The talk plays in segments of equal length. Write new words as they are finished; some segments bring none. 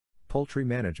Poultry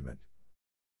management.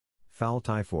 Fowl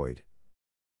typhoid.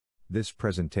 This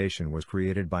presentation was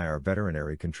created by our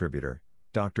veterinary contributor,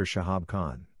 Dr. Shahab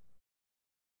Khan.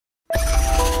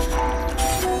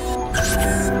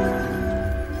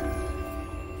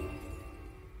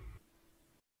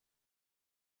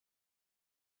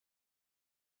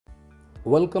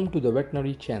 Welcome to the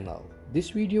veterinary channel. This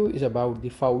video is about the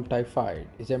fowl typhoid,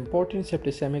 is an important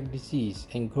septicemic disease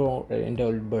in grower and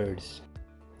adult birds.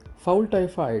 Fowl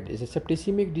typhoid is a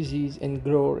septicemic disease in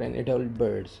grower and adult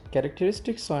birds.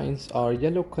 Characteristic signs are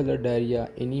yellow color diarrhea,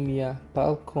 anemia,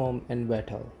 pale comb, and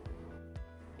wattle.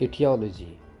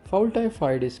 Etiology. Fowl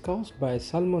typhoid is caused by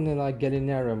Salmonella,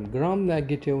 gallinarum,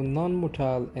 gram-negative,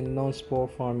 non-motile, and non-spore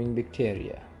forming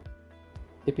bacteria.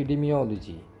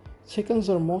 Epidemiology. Chickens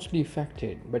are mostly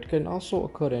affected, but can also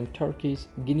occur in turkeys,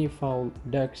 guinea fowl,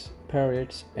 ducks,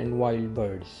 parrots, and wild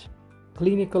birds.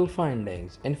 Clinical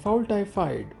findings. In fowl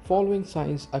typhoid, following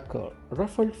signs occur: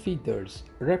 ruffled feathers,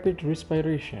 rapid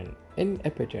respiration,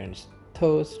 inappetence,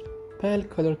 thirst, pale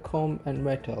color comb and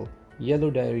wattle,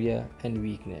 yellow diarrhea, and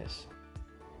weakness.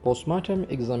 Postmortem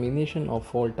examination of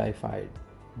fowl typhoid: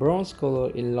 bronze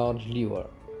color in large liver,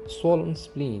 swollen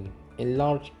spleen,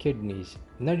 enlarged kidneys,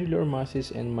 nodular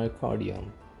masses in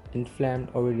myocardium, inflamed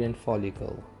ovarian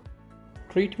follicle.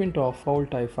 Treatment of fowl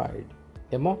typhoid: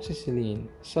 amoxicillin,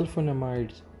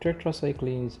 sulfonamides,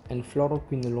 tetracyclines, and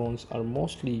fluoroquinolones are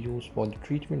mostly used for the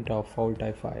treatment of fowl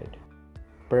typhoid.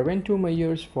 Preventive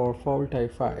measures for fowl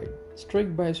typhoid: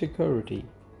 strict biosecurity,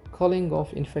 culling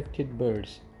of infected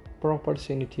birds, proper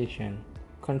sanitation,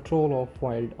 control of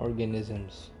wild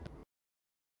organisms.